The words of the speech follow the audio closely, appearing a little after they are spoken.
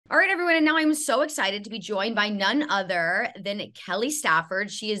All right, everyone. And now I'm so excited to be joined by none other than Kelly Stafford.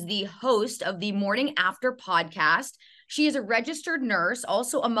 She is the host of the Morning After podcast. She is a registered nurse,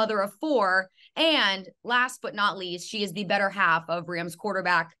 also a mother of four. And last but not least, she is the better half of Rams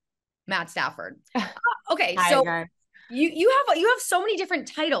quarterback, Matt Stafford. Okay, Hi, so guys. you have so many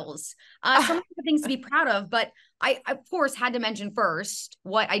different titles, so many different things to be proud of. But I, of course, had to mention first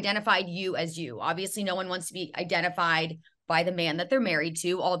what identified you as you. Obviously, no one wants to be identified by the man that they're married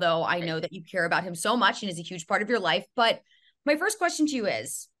to, although I know that you care about him so much and is a huge part of your life. But my first question to you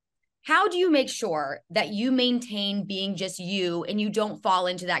is, how do you make sure that you maintain being just you and you don't fall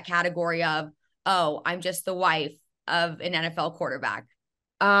into that category of, oh, I'm just the wife of an NFL quarterback?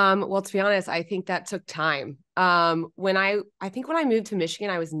 Well, to be honest, I think that took time. When I think when I moved to Michigan,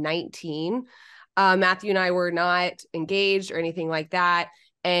 I was 19. Matthew and I were not engaged or anything like that.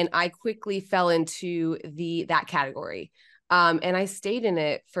 And I quickly fell into that category. And I stayed in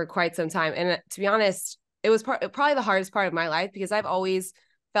it for quite some time. And to be honest, it was probably the hardest part of my life because I've always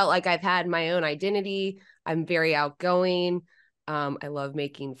felt like I've had my own identity. I'm very outgoing. I love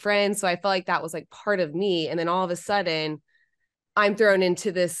making friends. So I felt like that was like part of me. And then all of a sudden, I'm thrown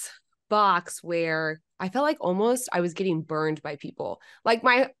into this box where I felt like almost I was getting burned by people. Like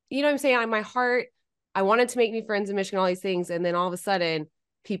you know what I'm saying? My heart, I wanted to make new friends in Michigan, all these things. And then all of a sudden,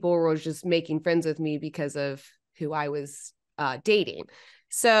 people were just making friends with me because of who I was dating.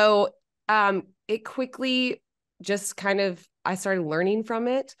 So it quickly just kind of, I started learning from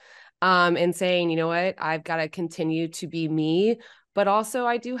it and saying, you know what, I've got to continue to be me. But also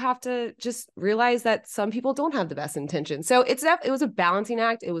I do have to just realize that some people don't have the best intentions. So it was a balancing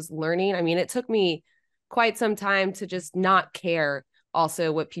act. It was learning. I mean, it took me quite some time to just not care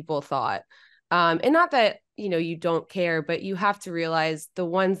also what people thought. And not that, you don't care, but you have to realize the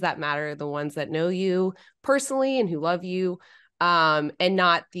ones that matter, the ones that know you personally and who love you, and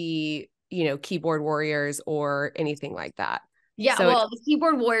not the, keyboard warriors or anything like that. Yeah, So well, the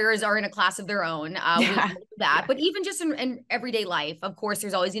keyboard warriors are in a class of their own. We yeah, know that. yeah, But even just in everyday life, of course,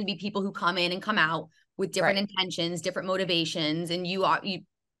 there's always going to be people who come in and come out with different right. intentions, different motivations. And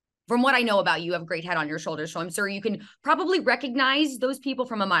from what I know about you, you have a great head on your shoulders. So I'm sure you can probably recognize those people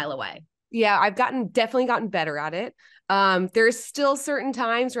from a mile away. Yeah, I've definitely gotten better at it. There's still certain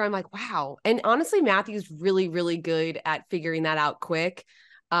times where I'm like, wow. And honestly, Matthew's really, really good at figuring that out quick.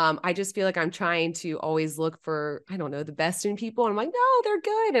 I just feel like I'm trying to always look for, I don't know, the best in people. And I'm like, no, they're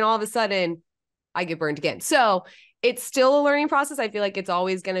good. And all of a sudden I get burned again. So it's still a learning process. I feel like it's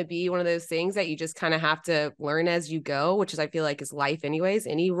always going to be one of those things that you just kind of have to learn as you go, which is, I feel like, is life anyways.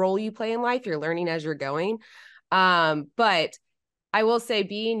 Any role you play in life, you're learning as you're going. But I will say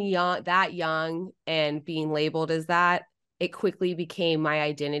being that young and being labeled as that, it quickly became my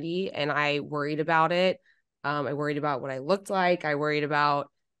identity and I worried about it. I worried about what I looked like. I worried about,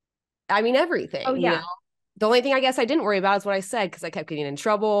 I mean, Oh, everything. yeah. The only thing I guess I didn't worry about is what I said because I kept getting in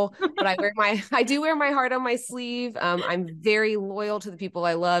trouble. But I do wear my heart on my sleeve. I'm very loyal to the people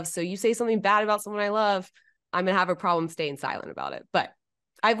I love. So you say something bad about someone I love, I'm gonna have a problem staying silent about it. But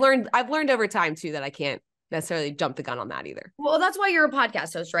I've learned over time too that I can't necessarily jump the gun on that either. Well, that's why you're a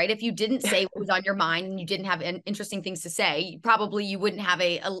podcast host, right? If you didn't say what was on your mind and you didn't have interesting things to say, probably you wouldn't have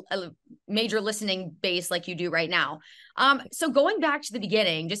a major listening base like you do right now. So going back to the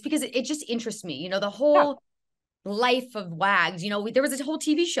beginning, just because it just interests me, the Yeah. whole life of Wags, there was this whole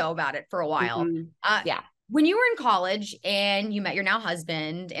TV show about it for a while. Mm-hmm. Yeah. When you were in college and you met your now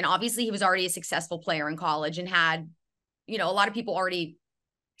husband, and obviously he was already a successful player in college and had, a lot of people already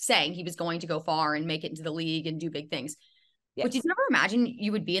saying he was going to go far and make it into the league and do big things. But did Yes. you ever imagine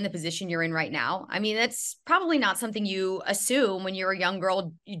you would be in the position you're in right now? I mean, that's probably not something you assume when you're a young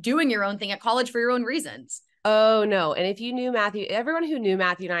girl doing your own thing at college for your own reasons. Oh no. And if you knew Matthew, everyone who knew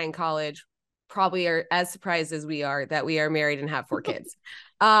Matthew and I in college probably are as surprised as we are that we are married and have four kids.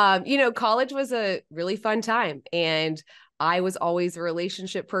 College was a really fun time. And I was always a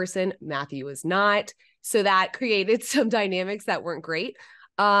relationship person. Matthew was not. So that created some dynamics that weren't great.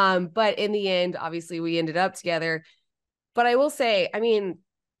 But in the end, obviously we ended up together. But I will say, I mean,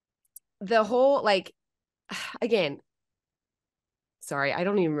 the whole again, sorry, I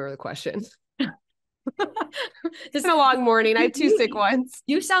don't even remember the question. It's This, been a long morning. I have two sick you, ones.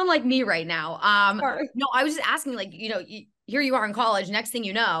 you sound like me right now. Sorry. No, I was just asking, like, here you are in college. Next thing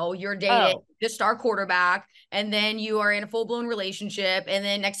you know, you're dating Oh, the star quarterback, and then you are in a full blown relationship, and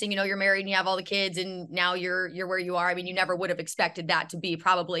then next thing you know, you're married and you have all the kids, and now you're where you are. I mean, you never would have expected that to be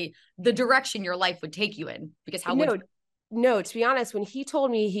probably the direction your life would take you in, because how would no, no, to be honest, when he told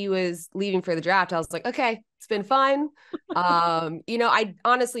me he was leaving for the draft, I was like, okay, it's been fun. I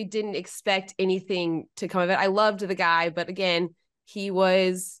honestly didn't expect anything to come of it. I loved the guy, but again, he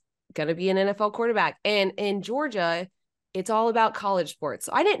was going to be an NFL quarterback. And in Georgia, it's all about college sports.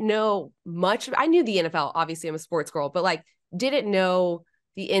 So I didn't know much. I knew the NFL, obviously I'm a sports girl, but like didn't know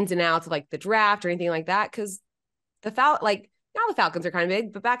the ins and outs of like the draft or anything like that. Cause like now the Falcons are kind of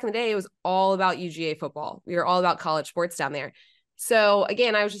big, but back in the day, it was all about UGA football. We were all about college sports down there. So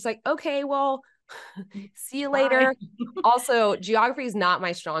again, I was just like, okay, well, see you later. Also, geography is not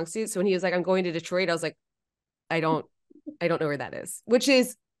my strong suit. So when he was like, I'm going to Detroit, I was like, I don't know where that is, which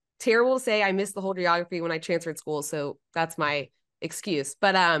is terrible to say. I missed the whole geography when I transferred schools. So that's my excuse.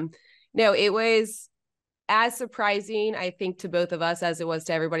 But no, it was as surprising, I think, to both of us as it was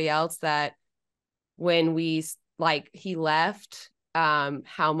to everybody else that when he left,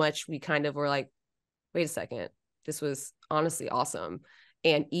 how much we kind of were like, wait a second, this was honestly awesome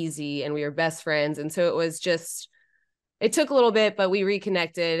and easy, and we were best friends. And so it took a little bit, but we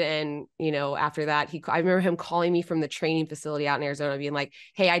reconnected. And, after that, I remember him calling me from the training facility out in Arizona being like,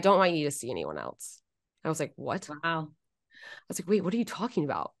 hey, I don't want you to see anyone else. I was like, what? Wow. I was like, wait, what are you talking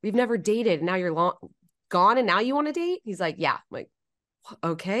about? We've never dated. And now you're gone and now you want to date? He's like, yeah. I'm like,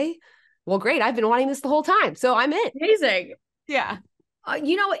 okay, well, great. I've been wanting this the whole time. So I'm in. Amazing. Yeah.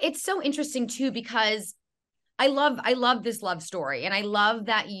 It's so interesting too, because I love this love story. And I love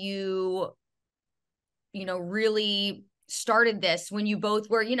that you really started this when you both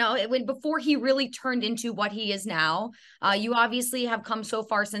were, before he really turned into what he is now. You obviously have come so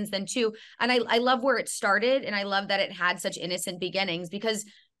far since then too. And I love where it started. And I love that it had such innocent beginnings, because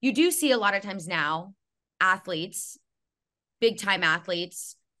you do see a lot of times now athletes, big time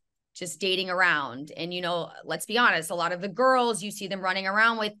athletes, just dating around. And, let's be honest, a lot of the girls you see them running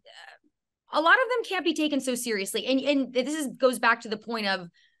around with, a lot of them can't be taken so seriously. And this goes back to the point of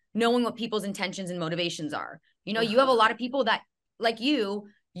knowing what people's intentions and motivations are. You have a lot of people that, like you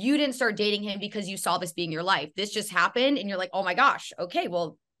didn't start dating him because you saw this being your life. This just happened and you're like, oh my gosh, okay,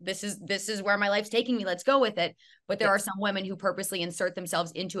 well, this is where my life's taking me. Let's go with it. But there are some women who purposely insert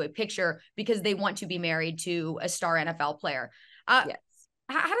themselves into a picture because they want to be married to a star NFL player. Yes.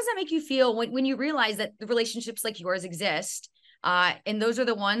 How does that make you feel when you realize that the relationships like yours exist? And those are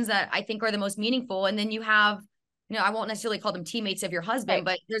the ones that I think are the most meaningful. And then you have, I won't necessarily call them teammates of your husband,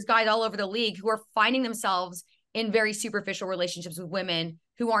 but there's guys all over the league who are finding themselves in very superficial relationships with women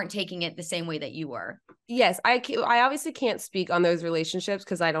who aren't taking it the same way that you were. Yes, I obviously can't speak on those relationships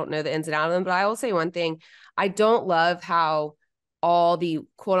because I don't know the ins and outs of them, but I will say one thing. I don't love how all the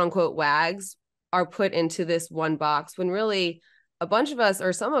quote unquote wags are put into this one box when really a bunch of us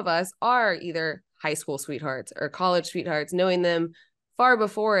or some of us are either high school sweethearts or college sweethearts, knowing them far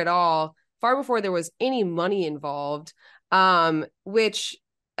before there was any money involved, which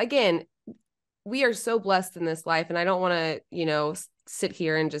again, we are so blessed in this life. And I don't want to, sit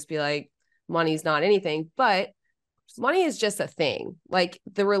here and just be like, money's not anything, but money is just a thing. Like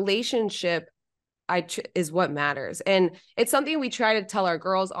the relationship is what matters. And it's something we try to tell our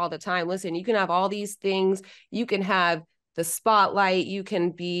girls all the time. Listen, you can have all these things. You can have the spotlight. You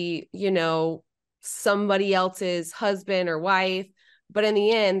can be, somebody else's husband or wife. But in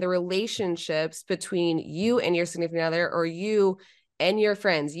the end, the relationships between you and your significant other, or you and your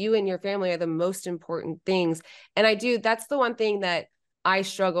friends, you and your family, are the most important things. And that's the one thing that I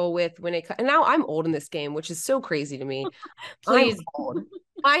struggle with and now I'm old in this game, which is so crazy to me. Please. I'm old.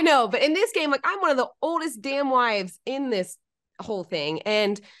 I know, but in this game, like I'm one of the oldest damn wives in this whole thing.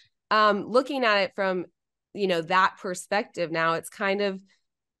 And looking at it from, that perspective now, it's kind of,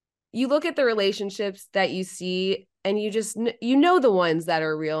 you look at the relationships that you see and you just, the ones that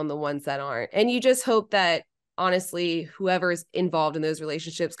are real and the ones that aren't. And you just hope that honestly, whoever's involved in those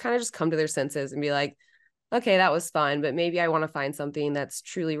relationships kind of just come to their senses and be like, okay, that was fun, but maybe I want to find something that's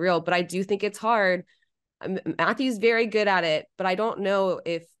truly real. But I do think it's hard. Matthew's very good at it, but I don't know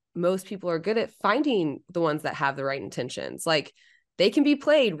if most people are good at finding the ones that have the right intentions. Like they can be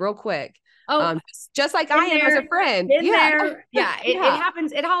played real quick. Oh, just like I am as a friend. Yeah. It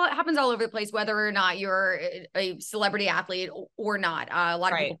happens. It happens all over the place, whether or not you're a celebrity athlete or not. A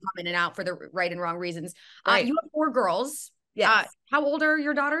lot of people come in and out for the right and wrong reasons. You have 4 girls. Yes. How old are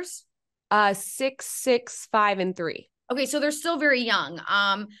your daughters? 6, 6, 5, and 3. Okay. So they're still very young.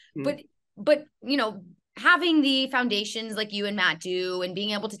 But having the foundations like you and Matt do, and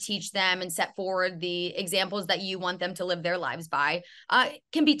being able to teach them and set forward the examples that you want them to live their lives by,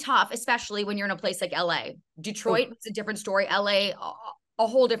 can be tough, especially when you're in a place like LA. Detroit is a different story. LA, a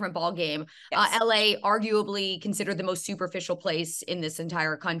whole different ball game. Yes. LA, arguably considered the most superficial place in this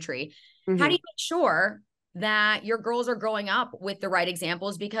entire country. Mm-hmm. How do you make sure that your girls are growing up with the right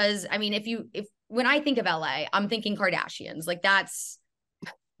examples? Because I mean, when I think of LA, I'm thinking Kardashians. Like that's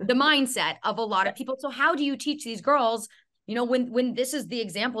the mindset of a lot of people. So how do you teach these girls, you know, when this is the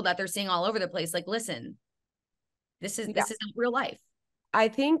example that they're seeing all over the place, like, listen, this isn't real life. I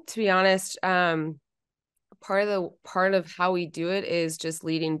think, to be honest, part of how we do it is just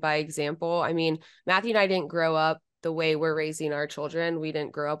leading by example. I mean, Matthew and I didn't grow up the way we're raising our children. We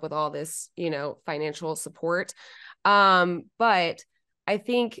didn't grow up with all this, financial support. But I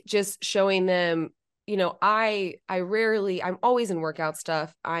think just showing them, I'm always in workout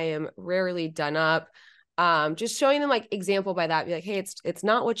stuff. I am rarely done up. Just showing them like example by that, be like, hey, it's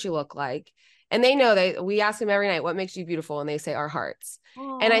not what you look like. And they know that we ask them every night, what makes you beautiful? And they say our hearts.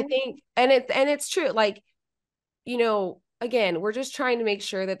 Aww. And I think, and it's true. Like, again, we're just trying to make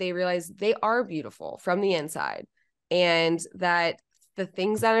sure that they realize they are beautiful from the inside, and that the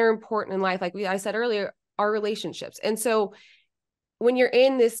things that are important in life, like I said earlier, are relationships. And so when you're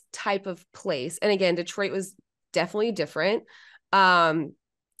in this type of place, and again, Detroit was definitely different. I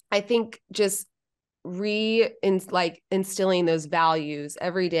think just instilling those values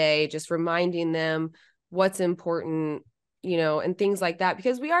every day, just reminding them what's important, and things like that,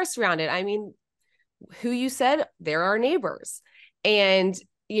 because we are surrounded. I mean, who you said, they're our neighbors, and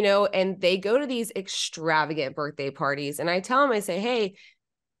and they go to these extravagant birthday parties, and I tell them, I say, hey,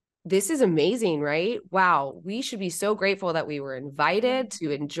 this is amazing, right? Wow, we should be so grateful that we were invited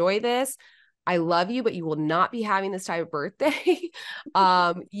to enjoy this. I love you, but you will not be having this type of birthday.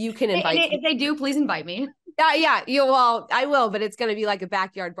 You can invite if they do, please invite me. Yeah. Well, I will, but it's going to be like a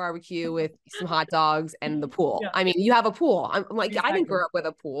backyard barbecue with some hot dogs and the pool. Yeah. I mean, you have a pool. I'm like, exactly. I didn't grow up with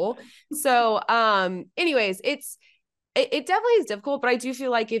a pool. So, anyways, it definitely is difficult, but I do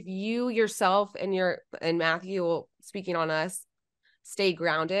feel like if you yourself and Matthew, speaking on us, stay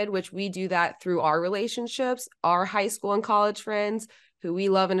grounded, which we do that through our relationships, our high school and college friends who we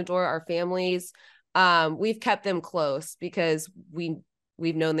love and adore, our families. We've kept them close because we've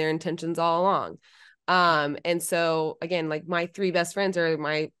known their intentions all along. And so again, like my 3 best friends are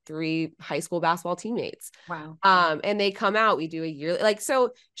my 3 high school basketball teammates. Wow. And they come out, we do a yearly,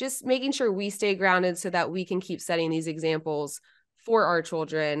 so just making sure we stay grounded so that we can keep setting these examples for our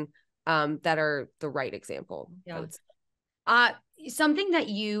children, that are the right example. Yeah. Something that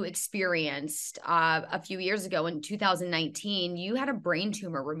you experienced a few years ago in 2019, you had a brain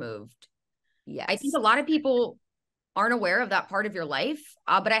tumor removed. Yes. I think a lot of people aren't aware of that part of your life,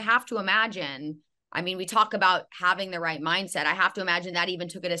 but I have to imagine, I mean, we talk about having the right mindset. I have to imagine that even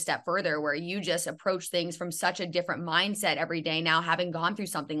took it a step further, where you just approach things from such a different mindset every day now, having gone through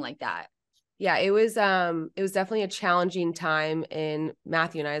something like that. Yeah, it was definitely a challenging time in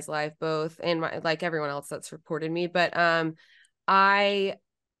Matthew and I's life, both, and like everyone else that's reported me. But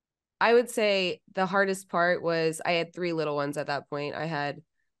I would say the hardest part was I had 3 little ones at that point. I had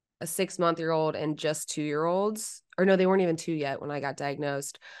a 6-month-old and just 2-year-olds, or no, they weren't even 2 yet when I got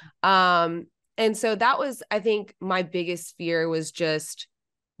diagnosed. And so that was, I think, my biggest fear was just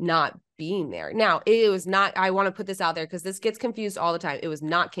not being there. Now, it was not, I want to put this out there because this gets confused all the time. It was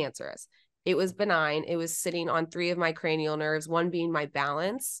not cancerous. It was benign. It was sitting on 3 of my cranial nerves, one being my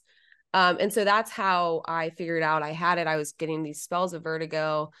balance. And so that's how I figured out I had it. I was getting these spells of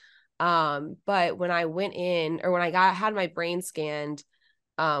vertigo. But when I went in, or when I had my brain scanned,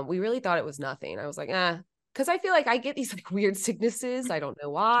 we really thought it was nothing. I was like, because I feel like I get these like weird sicknesses. I don't know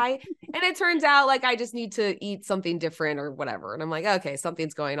why. And it turns out like I just need to eat something different or whatever. And I'm like, okay,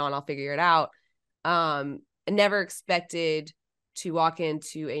 something's going on. I'll figure it out. I never expected to walk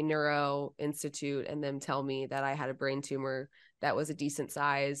into a neuro institute and them tell me that I had a brain tumor that was a decent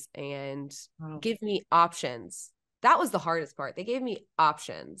size and give me options. That was the hardest part. They gave me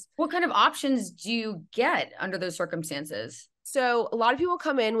options. What kind of options do you get under those circumstances? So a lot of people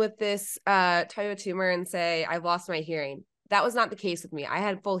come in with this type of tumor and say, I've lost my hearing. That was not the case with me. I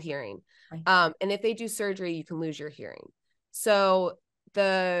had full hearing. Right. And if they do surgery, you can lose your hearing. So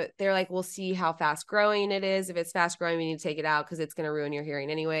they're like, we'll see how fast growing it is. If it's fast growing, we need to take it out because it's going to ruin your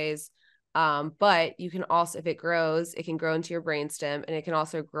hearing anyways. But you can also, if it grows, it can grow into your brainstem, and it can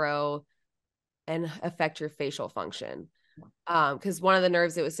also grow and affect your facial function. Because one of the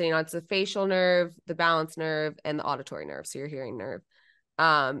nerves it was sitting on, it's the facial nerve, the balance nerve, and the auditory nerve, so your hearing nerve.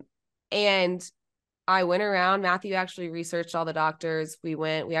 And I went around. Matthew actually researched all the doctors. We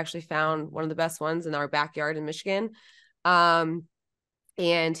actually found one of the best ones in our backyard in Michigan.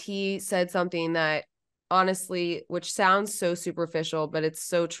 And he said something that honestly, which sounds so superficial, but it's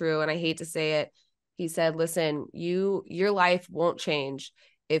so true. And I hate to say it. He said, listen, your life won't change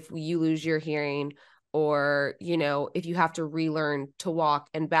if you lose your hearing, or, if you have to relearn to walk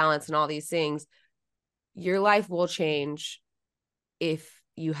and balance and all these things. Your life will change if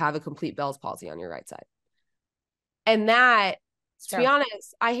you have a complete Bell's palsy on your right side. And that, to be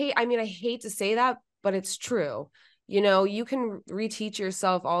honest, I hate to say that, but it's true. you can reteach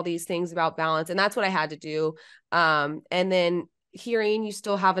yourself all these things about balance. And that's what I had to do. And then hearing, you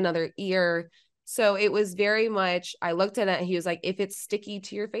still have another ear. So it was very much, I looked at it and he was like, if it's sticky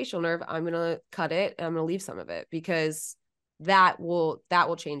to your facial nerve, I'm going to cut it and I'm going to leave some of it, because that will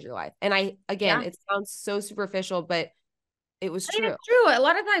change your life. And again, it sounds so superficial, but it was true. It's true. A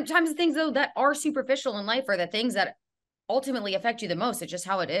lot of times the things though that are superficial in life are the things that ultimately affect you the most. It's just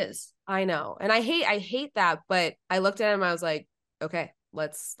how it is. I know. And I hate that, but I looked at him, I was like, okay,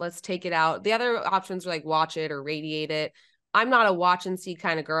 let's take it out. The other options were like watch it or radiate it. I'm not a watch and see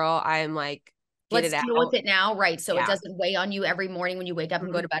kind of girl. I am like, let's deal with it now. Right. So it doesn't weigh on you every morning when you wake up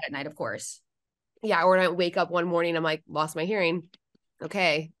and go to bed at night, of course. Yeah. Or when I wake up one morning, I'm like, lost my hearing.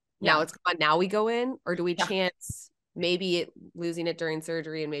 Okay. Now it's gone. Now we go in, or do we chance maybe losing it during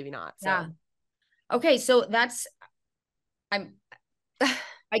surgery and maybe not? So. Yeah. Okay. So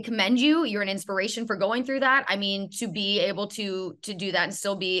I commend you. You're an inspiration for going through that. I mean, to be able to do that and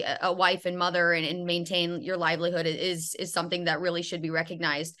still be a wife and mother and maintain your livelihood is something that really should be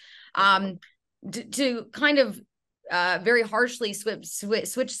recognized. To kind of very harshly switch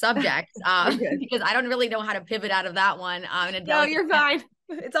subjects because I don't really know how to pivot out of that one. No, you're fine.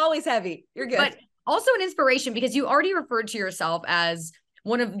 It's always heavy. You're good. But also an inspiration, because you already referred to yourself as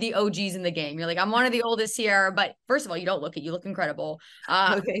one of the OGs in the game. You're like, I'm one of the oldest here, but first of all, you don't look it. You look incredible.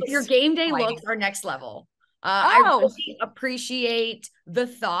 Your game day looks are next level. I really appreciate the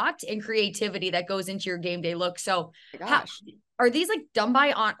thought and creativity that goes into your game day look. So are these like done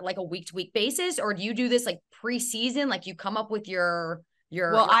by on like a week to week basis, or do you do this like preseason? Like you come up with your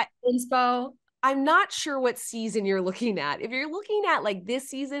inspo? I'm not sure what season you're looking at. If you're looking at like this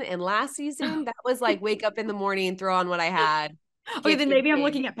season and last season, that was like wake up in the morning, throw on what I had. Okay, then maybe I'm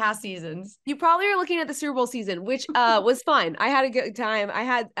looking at past seasons. You probably are looking at the Super Bowl season, which was fun. I had a good time. I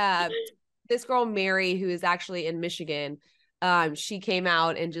had this girl, Mary, who is actually in Michigan. She came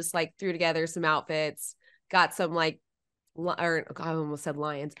out and just like threw together some outfits, got some like, or I almost said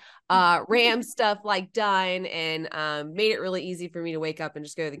Lions, Ram stuff like done, and made it really easy for me to wake up and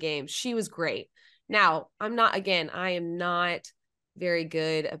just go to the game. She was great. Now, I am not very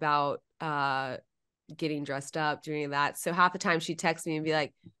good about getting dressed up, doing that. So half the time she'd text me and be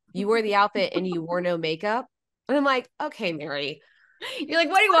like, you wore the outfit and you wore no makeup. And I'm like, okay, Mary. You're like,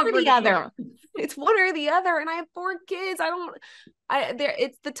 what do you want for the other? It's one or the other. And I have 4 kids.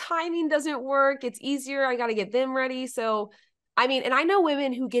 It's the timing doesn't work. It's easier. I got to get them ready. So, I mean, and I know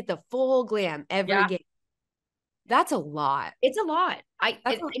women who get the full glam every game. That's a lot. It's a lot. I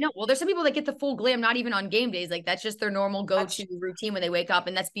know. Well, there's some people that get the full glam, not even on game days. Like that's just their normal go-to routine when they wake up.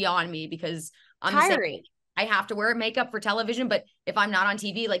 And that's beyond me, because I'm tiring. I have to wear makeup for television, but if I'm not on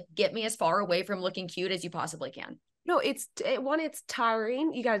TV, like get me as far away from looking cute as you possibly can. No, it's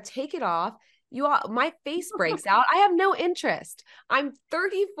tiring. You got to take it off. My face breaks out. I have no interest. I'm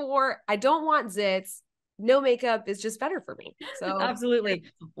 34. I don't want zits. No makeup is just better for me. So absolutely.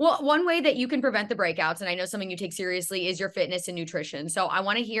 Well, one way that you can prevent the breakouts, and I know something you take seriously, is your fitness and nutrition. So I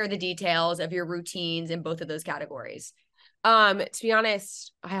want to hear the details of your routines in both of those categories. To be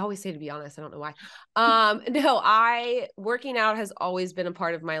honest, I always say to be honest, I don't know why. No, working out has always been a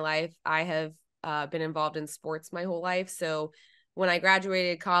part of my life. I have been involved in sports my whole life. So when I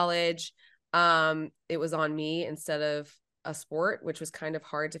graduated college, it was on me instead of a sport, which was kind of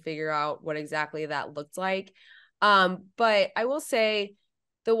hard to figure out what exactly that looked like. But I will say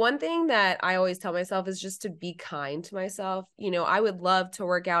the one thing that I always tell myself is just to be kind to myself. I would love to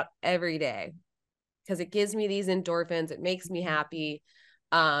work out every day because it gives me these endorphins. It makes me happy.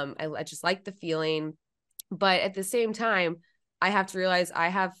 I just like the feeling, but at the same time, I have to realize I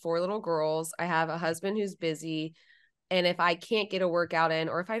have 4 little girls. I have a husband who's busy. And if I can't get a workout in,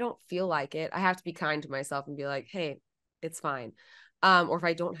 or if I don't feel like it, I have to be kind to myself and be like, hey, it's fine. Or if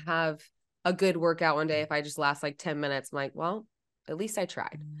I don't have a good workout one day, if I just last like 10 minutes, I'm like, well, at least I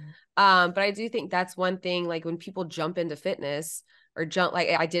tried. But I do think that's one thing, like when people jump into fitness or like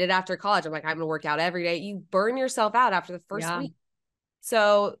I did it after college, I'm like, I'm going to work out every day. You burn yourself out after the first week.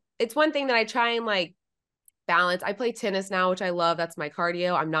 So it's one thing that I try and like balance. I play tennis now, which I love. That's my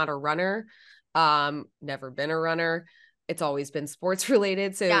cardio. I'm not a runner. Never been a runner. It's always been sports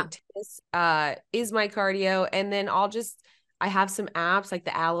related. So tennis is my cardio. And then I have some apps, like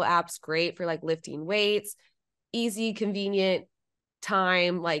the Aloe app's great for like lifting weights, easy, convenient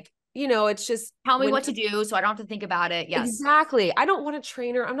time. Like, it's just tell me what to do so I don't have to think about it. Yes, exactly. I don't want a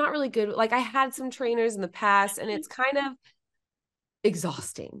trainer. I'm not really good. Like I had some trainers in the past and it's kind of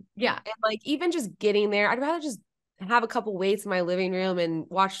exhausting. Yeah. And like, even just getting there, I'd rather just have a couple weights in my living room and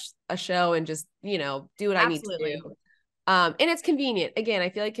watch a show and just, do what I need to do. And it's convenient. Again, I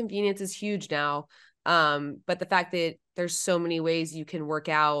feel like convenience is huge now. But the fact that there's so many ways you can work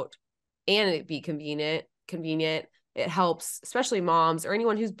out and it be convenient, it helps, especially moms or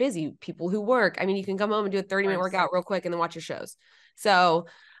anyone who's busy, people who work. I mean, you can come home and do a 30-minute workout real quick and then watch your shows. So,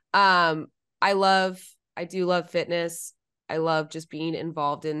 I do love fitness. I love just being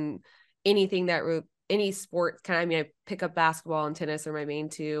involved in anything any sport kind of, I mean, I pick up basketball and tennis are my main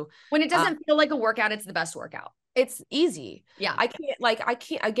two. When it doesn't feel like a workout, it's the best workout. It's easy. Yeah.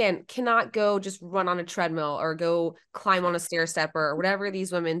 Cannot go just run on a treadmill or go climb on a stair stepper or whatever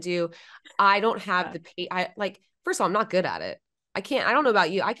these women do. I don't have first of all, I'm not good at it. I don't know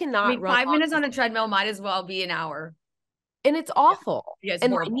about you. I cannot run 5 minutes on a treadmill might as well be an hour. And it's awful. Yeah, it's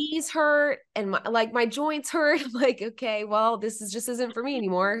and horrible. My knees hurt and my joints hurt. I'm like, okay, well, just isn't for me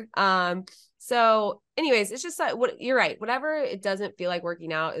anymore. So anyways, it's just you're right. Whatever it doesn't feel like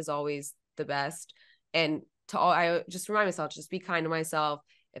working out is always the best. And I just remind myself, just be kind to myself.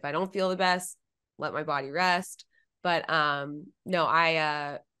 If I don't feel the best, let my body rest. But no,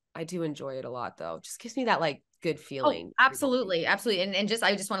 I do enjoy it a lot though. It just gives me that good feeling. Oh, absolutely. Absolutely. And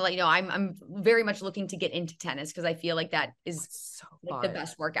I just want to let you know, I'm very much looking to get into tennis because I feel like that is so the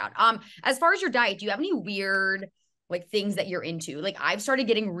best workout. As far as your diet, do you have any weird things that you're into? I've started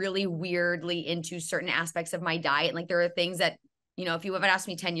getting really weirdly into certain aspects of my diet. There are things that, if you would have asked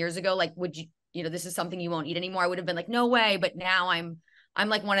me 10 years ago, would you, this is something you won't eat anymore, I would have been like, no way. But now I'm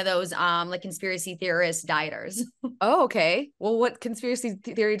like one of those conspiracy theorist dieters. Oh, okay. Well, what conspiracy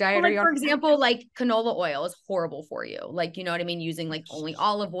theory diet are you on? For example, canola oil is horrible for you. You know what I mean? Using only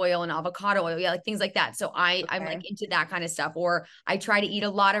olive oil and avocado oil. Yeah, things like that. So I'm into that kind of stuff. Or I try to eat a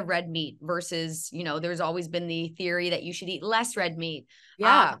lot of red meat versus, there's always been the theory that you should eat less red meat.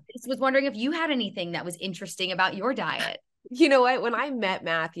 Yeah. I just was wondering if you had anything that was interesting about your diet. You know what? When I met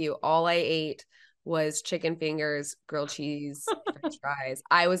Matthew, all I ate was chicken fingers, grilled cheese, french fries.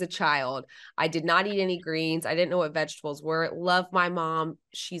 I was a child. I did not eat any greens. I didn't know what vegetables were. Love my mom.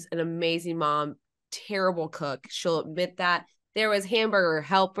 She's an amazing mom, terrible cook. She'll admit that. There was hamburger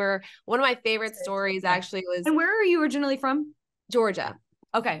helper. One of my favorite stories actually was. And where are you originally from? Georgia.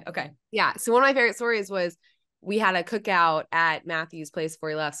 Okay. Yeah. So one of my favorite stories was we had a cookout at Matthew's place before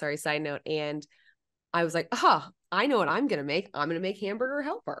he left. Sorry, side note. And I was like, I know what I'm going to make. I'm going to make hamburger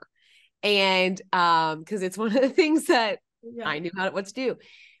helper. And because it's one of the things that I knew what to do.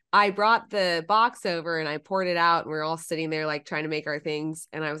 I brought the box over and I poured it out and we're all sitting there trying to make our things.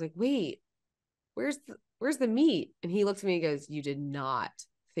 And I was like, wait, where's the meat? And he looks at me and goes, you did not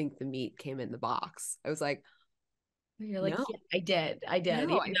think the meat came in the box. I was like, you're like, no. Yeah, I did.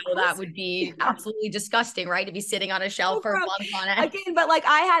 No, even though that would be absolutely disgusting, right? To be sitting on a shelf for months on it. Again, but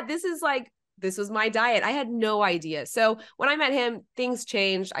this was my diet. I had no idea. So when I met him, things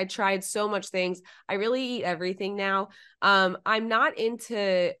changed. I tried so much things. I really eat everything now. I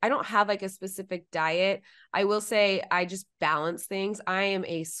don't have a specific diet. I will say I just balance things. I am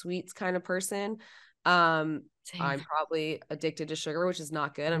a sweets kind of person. I'm probably addicted to sugar, which is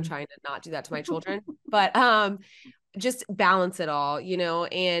not good. I'm trying to not do that to my children, but just balance it all,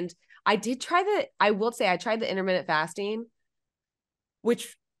 and I will say I tried the intermittent fasting,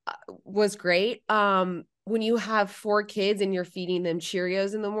 which was great. When you have 4 kids and you're feeding them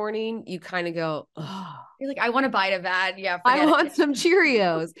Cheerios in the morning, you kind of go, oh, you're like, I want a bite of that. Yeah. I want some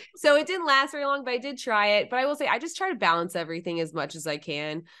Cheerios. So it didn't last very long, but I did try it. But I will say, I just try to balance everything as much as I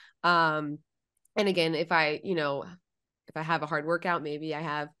can. And again, if I have a hard workout, maybe I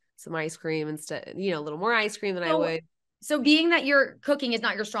have some ice cream instead, a little more ice cream than I would. So being that your cooking is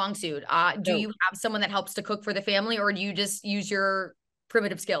not your strong suit, do you have someone that helps to cook for the family, or do you just use your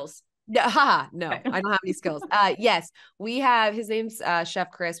primitive skills? No, I don't have any skills. Yes, we have, his name's Chef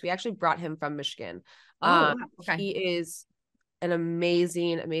Chris. We actually brought him from Michigan. Okay. He is an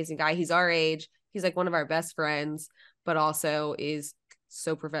amazing, amazing guy. He's our age. He's one of our best friends, but also is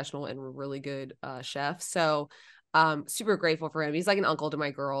so professional and really good chef. So super grateful for him. He's like an uncle to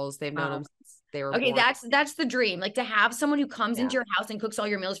my girls. They've known him since they were born. That's the dream. To have someone who comes into your house and cooks all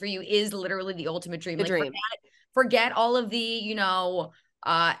your meals for you is literally the ultimate dream. Dream. Forget all of the,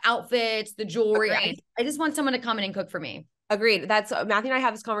 outfits, the jewelry. I just want someone to come in and cook for me. Agreed. That's Matthew and I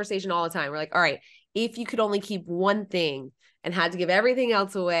have this conversation all the time. We're like, all right, if you could only keep one thing and had to give everything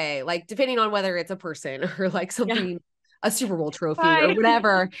else away, depending on whether it's a person or something, a Super Bowl trophy or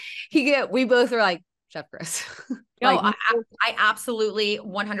whatever, we both are like, Chef Chris. No, I absolutely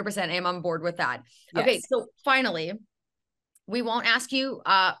 100% am on board with that. Yes. Okay. So finally, we won't ask you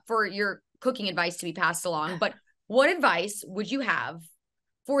for your cooking advice to be passed along, but what advice would you have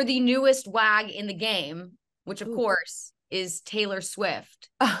for the newest wag in the game, which of course is Taylor Swift?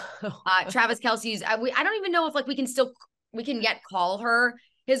 Travis Kelce's, I don't even know if we can yet call her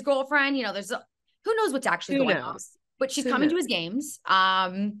his girlfriend. There's who knows what's actually Who going on, knows? but she's Who coming to knows? his games.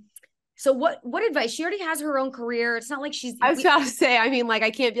 So what advice? She already has her own career. It's not like she's, I was about to say, I mean, like, I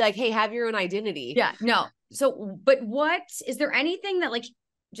can't be like, hey, have your own identity. yeah, no. So, but what, is there anything that, like,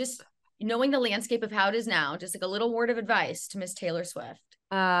 just knowing the landscape of how it is now, just like a little word of advice to Miss Taylor Swift?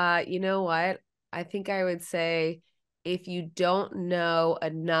 You know what? I think I would say if you don't know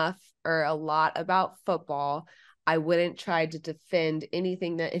enough or a lot about football, I wouldn't try to defend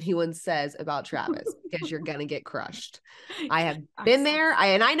anything that anyone says about Travis because you're going to get crushed. I have been there.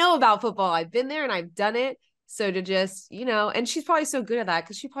 I know about football. I've been there and I've done it. So to just, and she's probably so good at that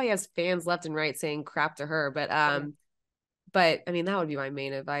because she probably has fans left and right saying crap to her. But I mean, that would be my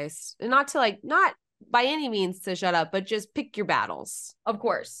main advice. And not to not by any means to shut up, but just pick your battles. Of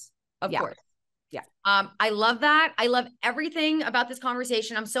course. Of course. Yeah. I love that. I love everything about this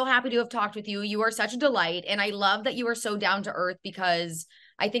conversation. I'm so happy to have talked with you. You are such a delight. And I love that you are so down to earth, because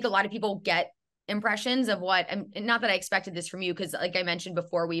I think a lot of people get impressions of what, and not that I expected this from you, because like I mentioned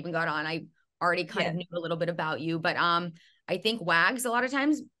before we even got on, I already kind of knew a little bit about you, but I think WAGs a lot of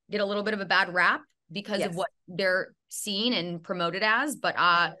times get a little bit of a bad rap because of what they're seen and promoted as, but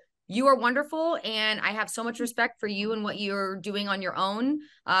you are wonderful, and I have so much respect for you and what you're doing on your own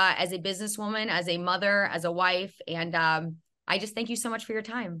as a businesswoman, as a mother, as a wife, and I just thank you so much for your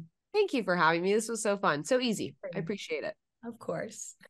time. Thank you for having me. This was so fun. So easy. I appreciate it. Of course.